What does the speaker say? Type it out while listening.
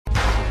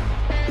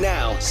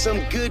Now,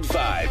 some good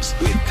vibes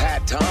with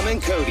Pat, Tom,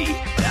 and Cody.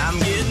 I'm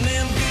getting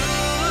them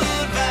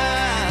good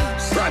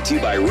vibes. Brought to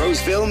you by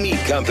Roseville Meat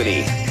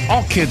Company.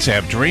 All kids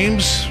have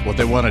dreams, what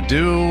they want to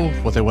do,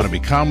 what they want to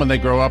become when they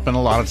grow up, and a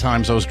lot of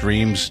times those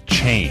dreams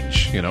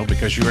change,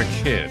 because you're a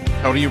kid.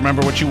 How do you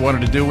remember what you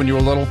wanted to do when you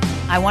were little?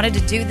 I wanted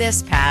to do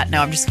this, Pat.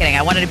 No, I'm just kidding.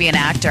 I wanted to be an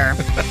actor.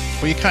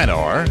 Well, you kind of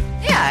are.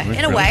 Yeah,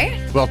 in a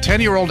way. Well,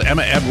 10-year-old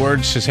Emma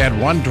Edwards has had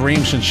one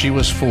dream since she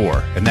was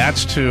 4, and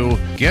that's to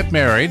get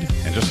married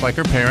and, just like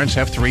her parents,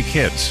 have 3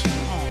 kids.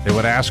 They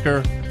would ask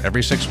her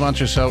every 6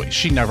 months or so.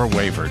 She never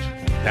wavered.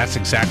 That's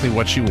exactly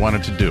what she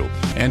wanted to do.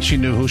 And she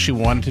knew who she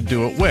wanted to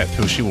do it with,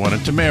 who she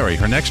wanted to marry.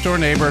 Her next-door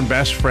neighbor and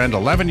best friend,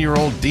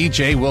 11-year-old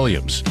DJ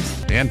Williams.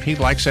 And he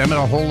likes Emma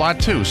a whole lot,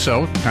 too,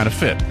 so kind of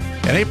fit.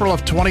 In April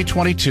of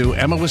 2022,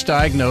 Emma was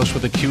diagnosed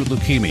with acute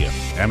leukemia.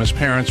 Emma's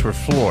parents were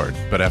floored,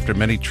 but after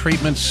many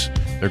treatments,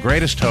 their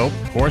greatest hope,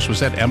 of course, was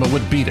that Emma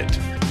would beat it.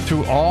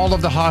 Through all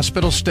of the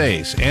hospital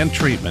stays and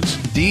treatments,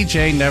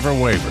 DJ never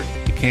wavered.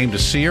 He came to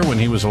see her when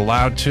he was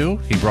allowed to.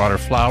 He brought her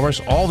flowers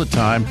all the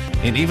time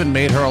and even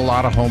made her a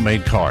lot of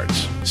homemade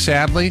cards.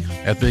 Sadly,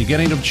 at the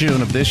beginning of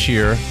June of this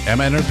year,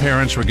 Emma and her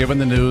parents were given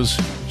the news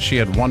she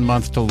had 1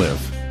 month to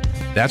live.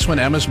 That's when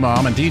Emma's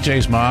mom and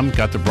DJ's mom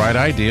got the bright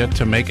idea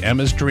to make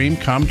Emma's dream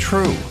come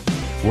true.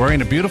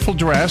 Wearing a beautiful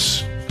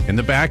dress in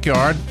the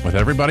backyard with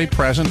everybody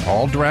present,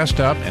 all dressed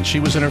up, and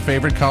she was in her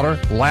favorite color,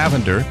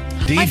 lavender.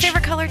 My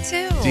favorite color,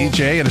 too.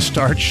 DJ in a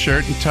starched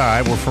shirt and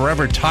tie were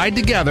forever tied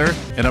together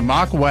in a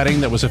mock wedding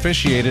that was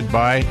officiated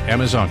by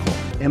Emma's uncle.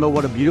 Emma,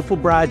 what a beautiful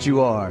bride you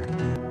are.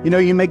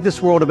 You make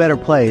this world a better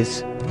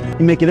place.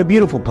 You make it a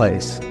beautiful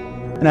place.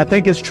 And I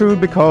think it's true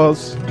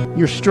because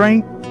your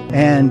strength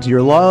and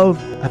your love,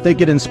 I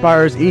think it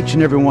inspires each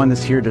and every one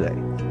that's here today.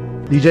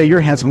 DJ, you're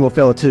a handsome little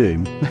fella,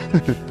 too.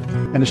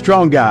 And a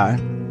strong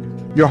guy.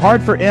 Your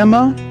heart for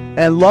Emma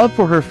and love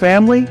for her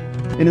family,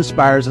 it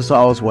inspires us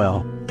all as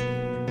well.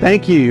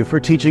 Thank you for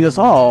teaching us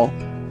all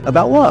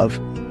about love.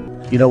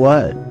 You know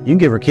what? You can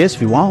give her a kiss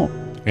if you want.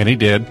 And he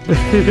did.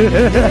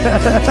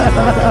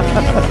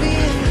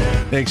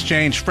 They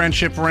exchanged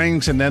friendship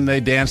rings, and then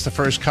they danced the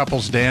first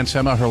couple's dance.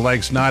 Emma, her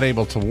legs not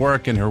able to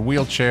work in her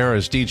wheelchair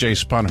as DJ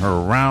spun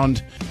her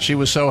around. She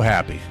was so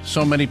happy.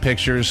 So many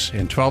pictures,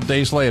 and 12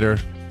 days later,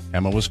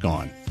 Emma was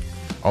gone.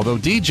 Although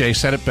DJ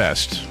said it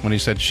best when he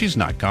said, she's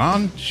not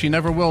gone. She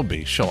never will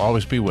be. She'll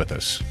always be with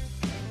us.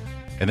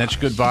 And that's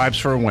good vibes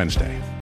for a Wednesday.